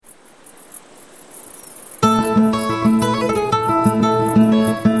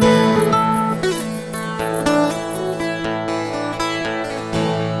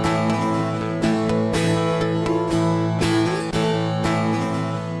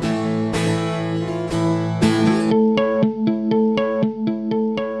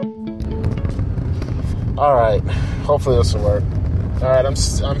All right. Hopefully this will work. All right.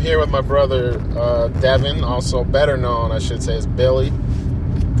 I'm here with my brother Devin, also better known, I should say, as Billy,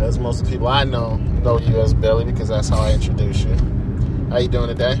 because most of the people I know you as Billy because that's how I introduce you. How you doing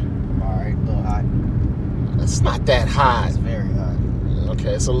today? All right, a little hot. It's not that hot. It's very hot.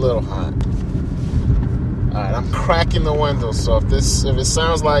 Okay, it's a little hot. All right, I'm cracking the window, so if it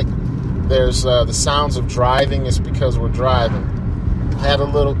sounds like there's the sounds of driving, it's because we're driving. I had a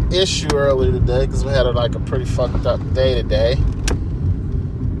little issue earlier today because we had a pretty fucked up day today,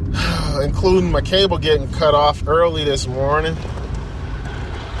 including my cable getting cut off early this morning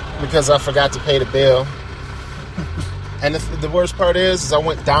because I forgot to pay the bill. And the worst part is I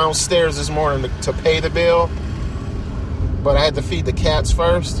went downstairs this morning to pay the bill, but I had to feed the cats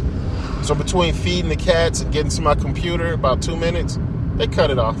first. So between feeding the cats and getting to my computer, about 2 minutes, they cut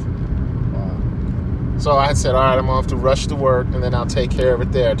it off. Wow. So I said, all right, I'm going to have to rush to work, and then I'll take care of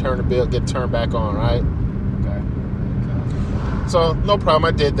it there. Turn the bill, get turned back on, right? Okay. So no problem,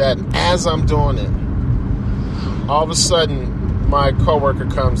 I did that. And as I'm doing it, all of a sudden, my coworker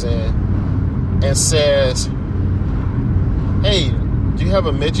comes in and says, hey, do you have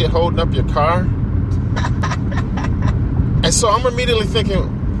a midget holding up your car? And so I'm immediately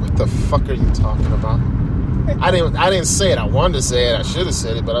thinking, what the fuck are you talking about? I didn't say it. I wanted to say it. I should have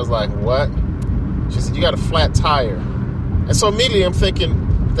said it, but I was like, what? She said, you got a flat tire. And so immediately I'm thinking,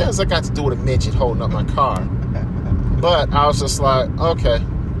 what the hell's that got to do with a midget holding up my car? But I was just like, okay.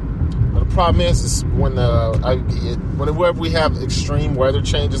 But the problem is whenever we have extreme weather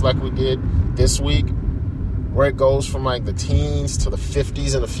changes like we did this week, where it goes from like the teens to the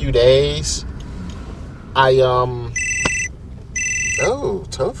 50s in a few days,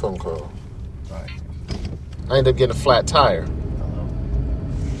 telephone call. Right. I ended up getting a flat tire. Hello.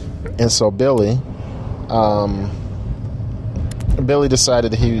 And so Billy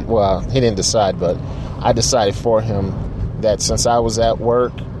decided he didn't decide, but I decided for him that since I was at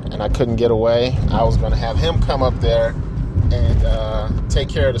work and I couldn't get away, I was going to have him come up there and take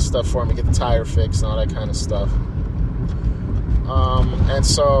care of the stuff for me, get the tire fixed and all that kind of stuff. And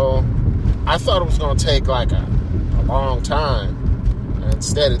so I thought it was going to take like a long time. And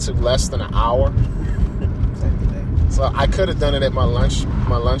instead, it took less than an hour. So I could have done it at my lunch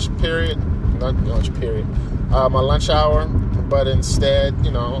hour. But instead,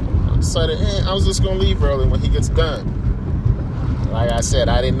 I decided I was just going to leave early when he gets done. Like I said,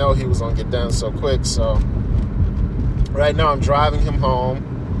 I didn't know he was going to get done so quick. So right now I'm driving him home.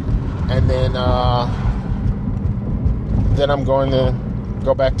 And then I'm going to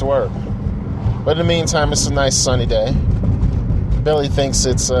go back to work. But in the meantime, it's a nice sunny day. Billy thinks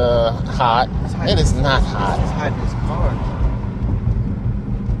it's hot. It is not hot. It's hot in his car.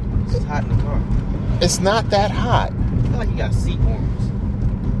 It's hot in the car. It's not that hot. I feel like you got seat warmers.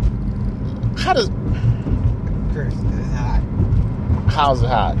 How does... Chris, it's hot. How's it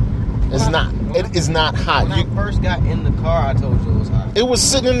hot? It's not. It is not hot. When I first got in the car, I told you it was hot. It was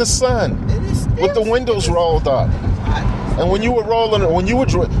sitting in the sun. It is still, with the windows rolled up. It's hot. And when you were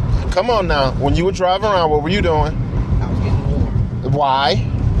come on now, when you were driving around, what were you doing? I was getting warm. Why?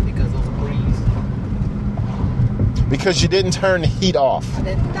 Because of the breeze. Because you didn't turn the heat off. I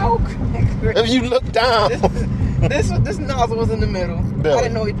didn't know. If you look down. This nozzle was in the middle. Billy. I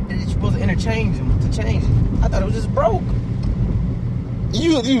didn't know that you're supposed to interchange them to change it. I thought it was just broke.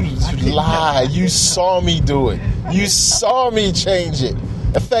 You lie. You saw me do it. You saw me change it.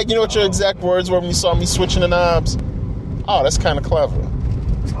 In fact, you know what your exact words were when you saw me switching the knobs? Oh, that's kind of clever.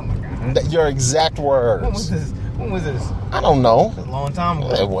 Oh my God. Your exact words. When was this? I don't know. It was a long time ago.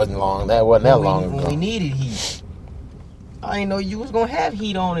 That wasn't long. That wasn't that long ago. When we needed heat. I didn't know you was going to have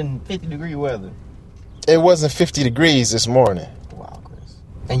heat on in 50-degree weather. It wasn't 50 degrees this morning. Wow, Chris.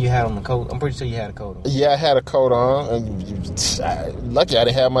 And you had on the coat. I'm pretty sure you had a coat on. Yeah, I had a coat on. And lucky I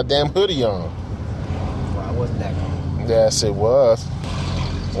didn't have my damn hoodie on. Wow, it wasn't that cold. Yes, it was.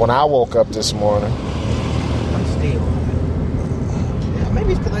 When I woke up this morning. I'm still. Yeah,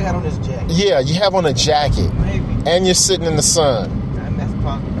 maybe it's because I got on this jacket. Yeah, you have on a jacket. Maybe. And you're sitting in the sun. That's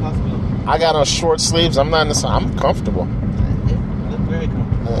possible. I got on short sleeves. I'm not in the sun. I'm comfortable. It looked very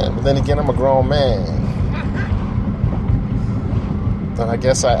comfortable. Yeah, but then again, I'm a grown man. Then I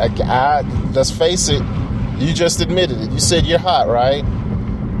guess I let's face it, you just admitted it. You said you're hot, right?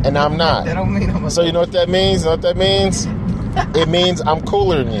 And I'm not. That don't mean I'm a... So you know what that means? You know what that means? It means I'm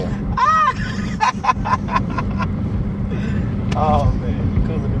cooler than you. Oh, man. You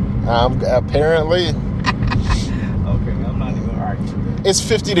cooler than me. Apparently. Okay, I'm not even arguing. It's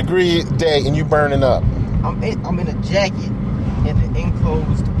 50-degree day and you burning up. I'm in a jacket in the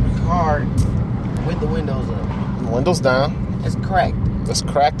enclosed car with the windows up. Windows down. It's cracked. It's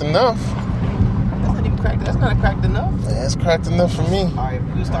cracked enough. That's not even cracked. That's not cracked enough. That's cracked enough for me. All right,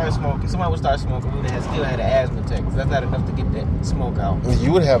 if we start smoking, somebody would start smoking, we would have still had an asthma attack. That's not enough to get that smoke out.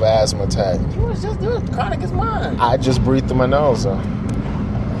 You would have an asthma attack. You was just doing chronic as mine. I just breathed through my nose, though.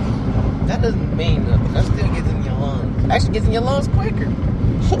 That doesn't mean nothing. That still gets in your lungs. Actually gets in your lungs quicker.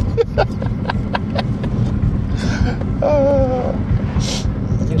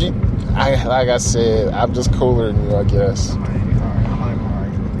 Like I said, I'm just cooler than you, I guess. I'm not even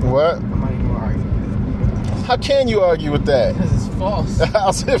arguing. What? I'm not even arguing. How can you argue with that? Because it's false.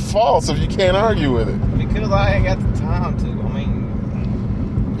 How's it false if you can't argue with it? Because I ain't got the time to. I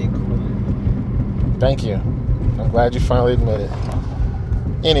mean, get cooler. Thank you. I'm glad you finally admitted.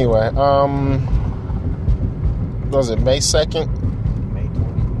 Anyway, was it May 2nd? May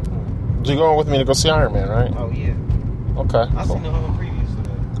 20th. You're going with me to go see Iron Man, right? Oh, yeah. Okay. I Cool. seen the whole previews for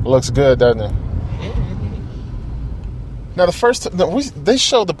that. Looks good, doesn't it? Yeah. Now, they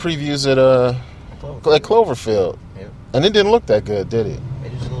showed the previews at Cloverfield. Yeah. And it didn't look that good, did it?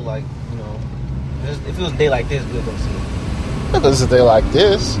 It just looked like, if it was a day like this, we'll go see it. If it was a day like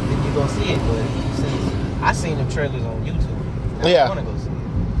this. Then you're going to see it, but since I seen the trailers on YouTube, Yeah. I want to go see it.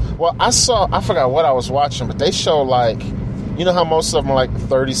 Well, I forgot what I was watching, but they show you know how most of them are like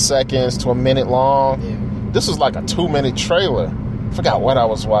 30 seconds to a minute long? Yeah. This was like a 2-minute trailer. I forgot what I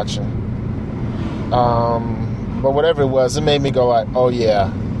was watching. But whatever it was, it made me go like, oh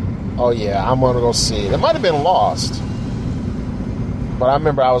yeah, I'm going to go see it. It might have been Lost. But I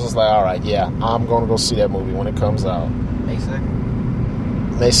remember I was just like, all right, yeah, I'm going to go see that movie when it comes out. May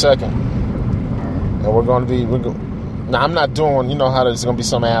 2nd? May 2nd. And we're going to be... Now, I'm not doing... You know how there's going to be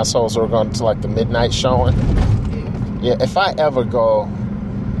some assholes who are going to like the midnight showing? Yeah, if I ever go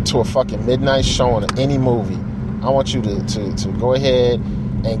to a fucking midnight showing of any movie, I want you to go ahead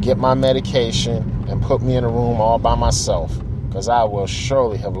and get my medication and put me in a room all by myself. Because I will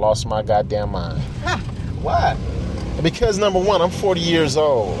surely have lost my goddamn mind. Why? Because, number one, I'm 40 years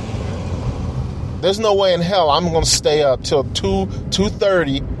old. There's no way in hell I'm going to stay up till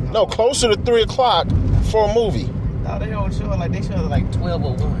 2:30, no, closer to 3 o'clock for a movie. No, they don't show it like, they show it like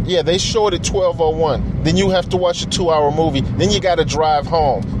 12:01. Yeah, they show it at 12:01. Then you have to watch a 2-hour movie. Then you got to drive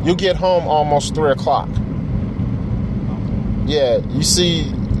home. You'll get home almost 3 o'clock. Yeah, you see,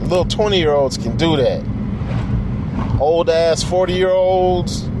 little 20-year-olds can do that. Old-ass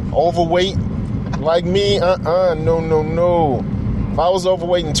 40-year-olds, overweight, like me, no. If I was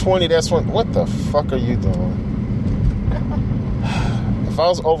overweight in 20, that's when... What the fuck are you doing? If I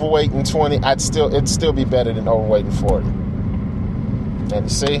was overweight in 20, it'd still be better than overweight in 40. And you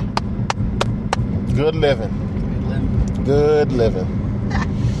see? Good living. Good living.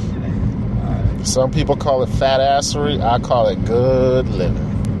 Some people call it fat-assery. I call it good living.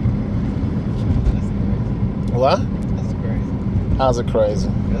 What? That's crazy. How's it crazy?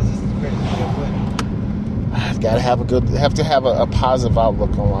 Because this is crazy. Gotta have a positive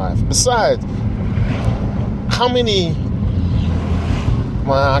outlook on life. Besides, how many...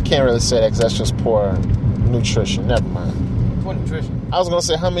 Well, I can't really say that because that's just poor nutrition. Never mind. Poor nutrition. I was gonna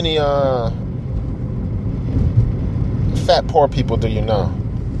say, how many fat poor people do you know?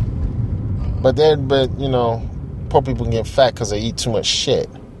 But you know, poor people can get fat because they eat too much shit.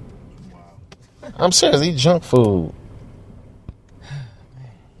 Wow. I'm serious. Eat junk food.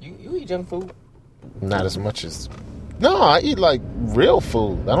 You eat junk food? Not as much as... No, I eat like real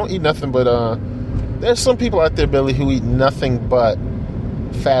food. I don't eat nothing but there's some people out there, Billy, who eat nothing but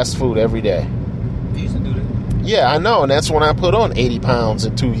fast food every day. You used to do that? Yeah, I know, and that's when I put on 80 pounds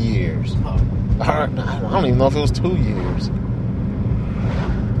in 2 years. Oh. I don't even know if it was 2 years.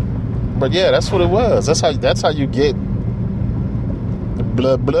 But yeah, that's what it was. That's how you get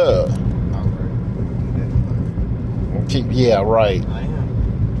blah. Yeah, right. I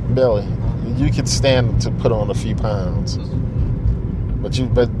am. Billy, you could stand to put on a few pounds.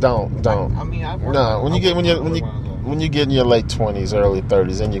 But don't. I mean, I work. No, when you get in your late 20s, early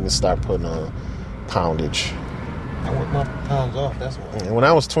 30s, then you can start putting on poundage. I work my pounds off. That's why. And when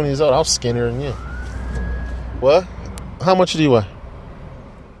I was 20 years old, I was skinnier than you. What? How much do you weigh?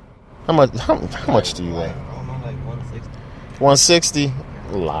 How much do you weigh? I don't know, like 160. 160?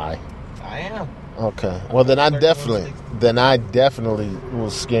 Lie. I am. Okay. Well, then I definitely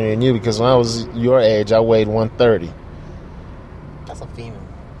was skinnier than you, because when I was your age, I weighed 130. That's a female.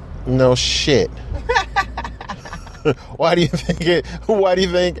 No shit. Why do you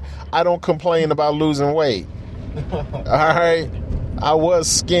think I don't complain about losing weight? All right. I was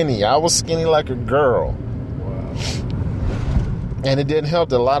skinny. I was skinny like a girl. Wow. And it didn't help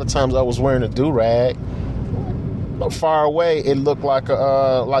that a lot of times I was wearing a do-rag. Far away, it looked like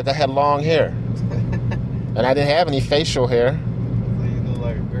I had long hair. And I didn't have any facial hair. So you look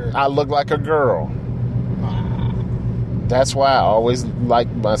like a girl. I looked like a girl. That's why I always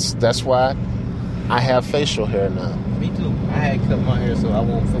that's why I have facial hair now. Me too. I had cut my hair so I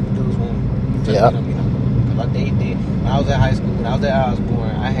won't fuck with dudes won't. Yeah. Like they did. When I was at high school, when I was at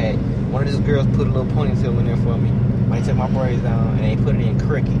Osborne, I had one of these girls put a little ponytail in there for me. I took my braids down and they put it in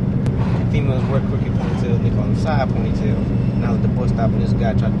cricket. Females wear cricket ponytails. They call them side ponytails. And I was at the bus stop and this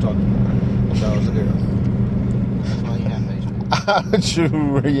guy tried to talk to me. So I was a girl. That's why you have facial. How would you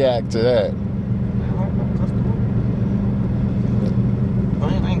react to that? I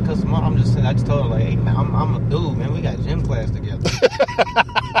ain't cuss him out. I'm just saying. I just told her like, hey man, I'm a dude, man. We got gym class together.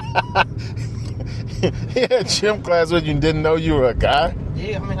 Yeah, gym class with you and didn't know you were a guy.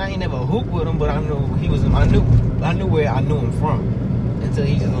 Yeah, I mean I ain't never hooped with him, but I knew he was. I knew where I knew him from. Until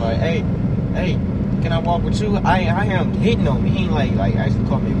he just like, hey, can I walk with you? I hear him hitting on me. He ain't like actually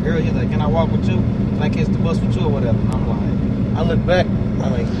called me a girl. He's like, can I walk with you? Can I catch the bus with you or whatever? And I'm like, I look back.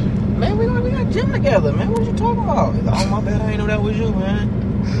 I'm like, man, we got gym together, man. What you talking about? He's like, oh my bad, I ain't know that was you, man.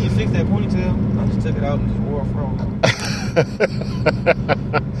 You fixed that ponytail. I just took it out and just wore it for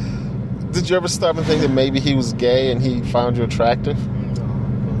him. Did you ever stop and think that maybe he was gay and he found you attractive? No,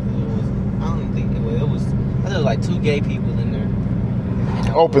 I don't think it was. I think like 2 gay people in there.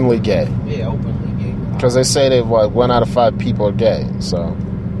 Openly gay. Yeah, openly gay. Because they say that 1 out of 5 people are gay, so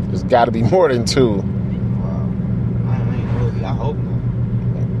there's got to be more than 2. Wow. I hope not.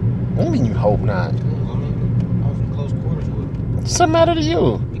 What do you mean you hope not? I mean, I was in close quarters with him. What's the matter to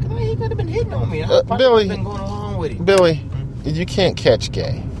you? Because he could have been hitting on me. Billy, been going along with it. Billy, you can't catch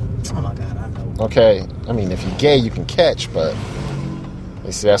gay. Oh my God, I know. Okay, I mean, if you're gay, you can catch, but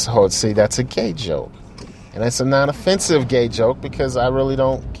you see, that's a gay joke, and it's a non-offensive gay joke because I really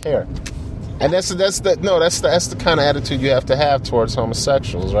don't care. And that's the kind of attitude you have to have towards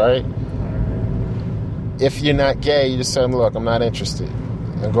homosexuals, right? If you're not gay, you just tell them, look, I'm not interested,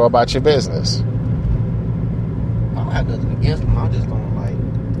 and go about your business. I don't have nothing against them. I just don't like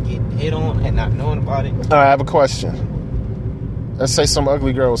get hit on and not knowing about it. All right, I have a question. Let's say some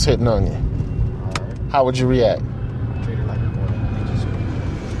ugly girl was hitting on you. Alright. How would you react? Treat her like a boy. Just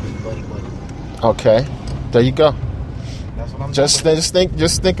buddy. Okay, there you go. That's what I'm Just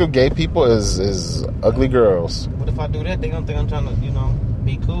think of gay people as ugly girls. What if I do that? They gonna think I'm trying to,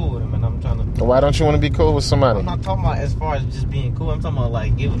 be cool with them, and I'm trying to. Why don't you want to be cool with somebody? I'm not talking about as far as just being cool. I'm talking about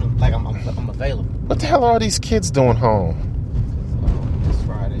like giving them, like I'm available. What the hell are all these kids doing home? It's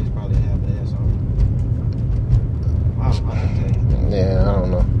Friday. It's probably half day or something. I can tell you. Yeah, I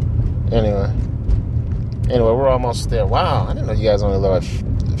don't know. Anyway, we're almost there. Wow, I didn't know you guys only live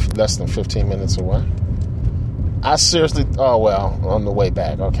less than 15 minutes away. I seriously, on the way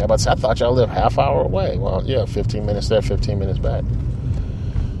back. Okay, but I thought y'all lived half hour away. Well, yeah, 15 minutes there, 15 minutes back.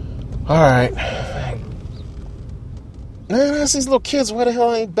 All right. Man, that's these little kids. Why the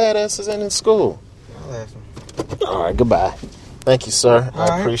hell ain't badasses in school? I'll ask them. All right, goodbye. Thank you, sir. All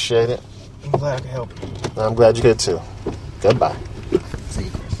right. Appreciate it. I'm glad I could help you. I'm glad you did too. Goodbye. See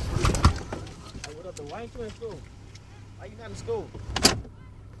you, Chris. Hey, what up, though? Why ain't you in school? Why you not in school?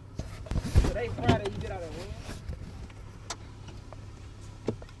 Today Friday, you get out at 1?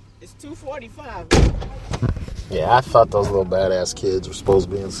 It's 2:45. Yeah, I thought those little badass kids were supposed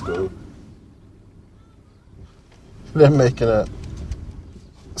to be in school. They're making up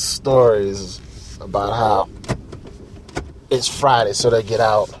stories about how it's Friday, so they get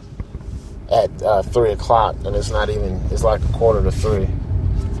out at 3 o'clock, and it's like 2:45.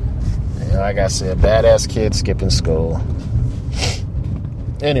 And like I said, badass kids skipping school.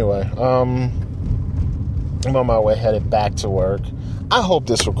 Anyway, I'm on my way headed back to work. I hope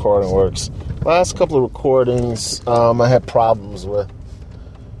this recording works. Last couple of recordings, I had problems with.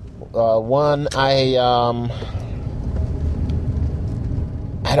 One, I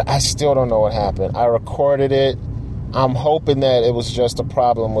still don't know what happened. I recorded it. I'm hoping that it was just a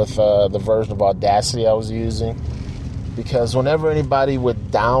problem with the version of Audacity I was using. Because whenever anybody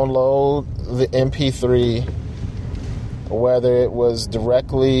would download the MP3, whether it was through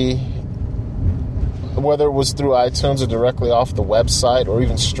iTunes or directly off the website or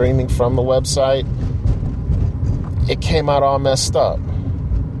even streaming from the website, it came out all messed up.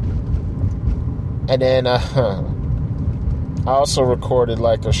 And then I also recorded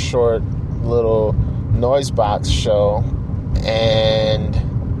like a short little noise box show, and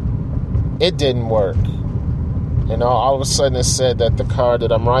it didn't work. All of a sudden it said that the card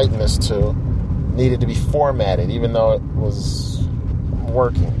that I'm writing this to needed to be formatted, even though it was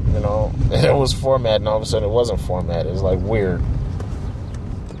working. It was formatted, and all of a sudden it wasn't formatted. It was like weird.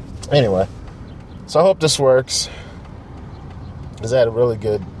 Anyway, so I hope this works. I had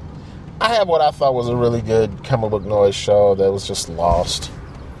what I thought was a really good comic book noise show that was just lost.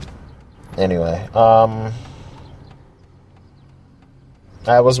 Anyway,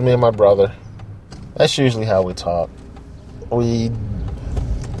 That was me and my brother. That's usually how we talk. We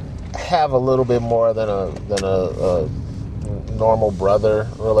have a little bit more than a normal brother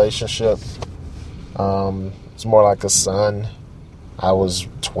relationship. It's more like a son. I was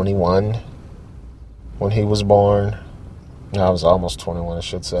 21 when he was born. I was almost 21, I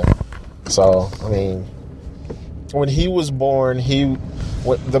should say. So, I mean, when he was born,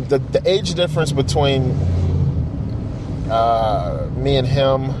 the age difference between me and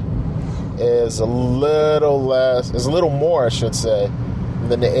him is a little more, I should say,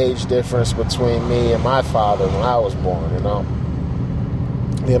 than the age difference between me and my father when I was born, you know.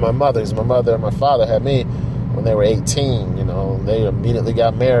 Me and my mother and my father had me when they were 18, you know. They immediately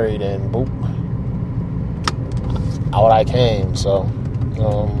got married and boop, out I came. So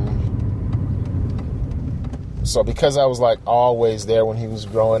because I was like always there when he was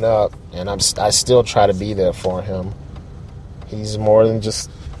growing up, and I still try to be there for him. He's more than just,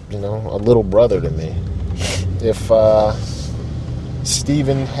 you know, a little brother to me. If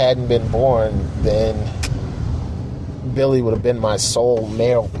Steven hadn't been born, then Billy would have been my sole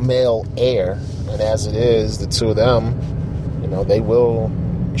male heir. And as it is, the two of them, you know, they will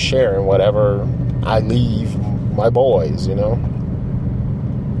share in whatever I leave my boys, you know.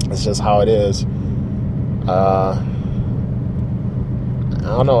 It's just how it is. I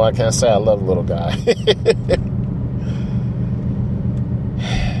don't know. I can't say I love the little guy.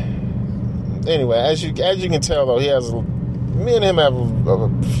 Anyway, as you can tell, though, me and him have a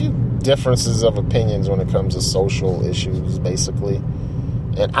few differences of opinions when it comes to social issues, basically.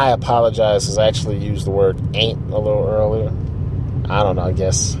 And I apologize because I actually used the word "ain't" a little earlier. I don't know. I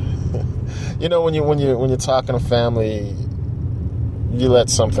guess you know, when you're talking to family, you let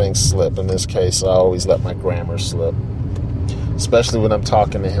some things slip. In this case, I always let my grammar slip, especially when I'm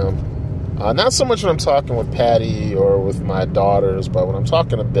talking to him. Not so much when I'm talking with Patty or with my daughters, but when I'm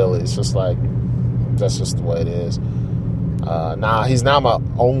talking to Billy, it's just like, that's just the way it is. He's not my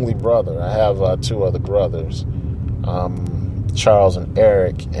only brother. I have two other brothers, Charles and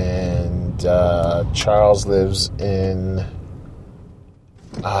Eric, and Charles lives in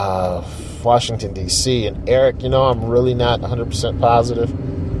Washington, D.C., and Eric, you know, I'm really not 100% positive.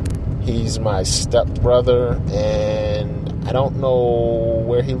 He's my stepbrother, and I don't know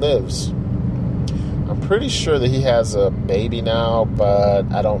where he lives. I'm pretty sure that he has a baby now, but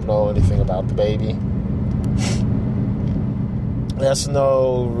I don't know anything about the baby. That's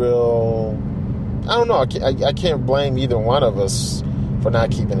no real... I don't know. I can't blame either one of us for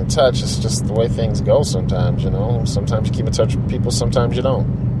not keeping in touch. It's just the way things go sometimes, you know. Sometimes you keep in touch with people, sometimes you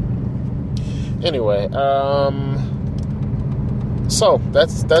don't. Anyway, so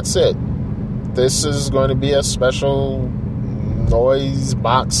that's it. This is going to be a special Noise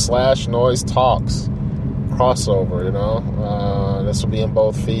Box / Noise Talks crossover, you know. This will be in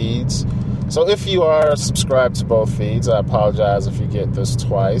both feeds. So if you are subscribed to both feeds, I apologize if you get this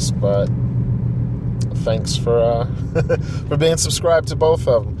twice, but thanks for for being subscribed to both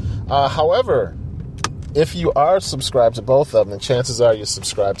of them. However, if you are subscribed to both of them, then chances are you're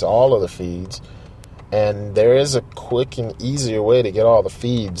subscribed to all of the feeds. And there is a quick and easier way to get all the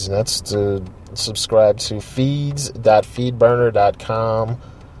feeds, and that's to subscribe to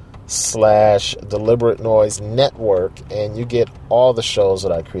feeds.feedburner.com/Deliberate Noise Network, and you get all the shows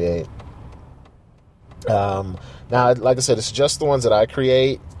that I create. Now, like I said, it's just the ones that I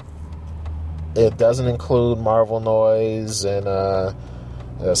create. It doesn't include Marvel Noise and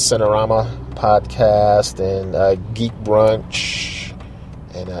Cinerama Podcast and Geek Brunch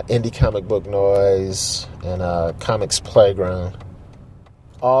and Indie Comic Book Noise and Comics Playground.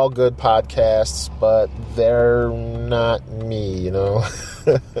 All good podcasts, but they're not me, you know.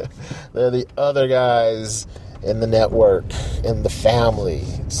 They're the other guys in the network, in the family.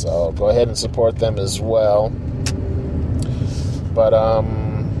 So go ahead and support them as well. But,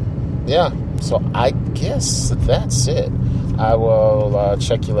 yeah. So I guess that's it. I will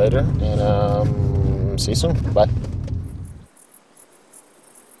check you later, and see you soon. Bye.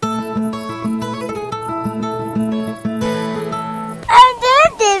 I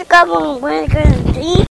did this couple of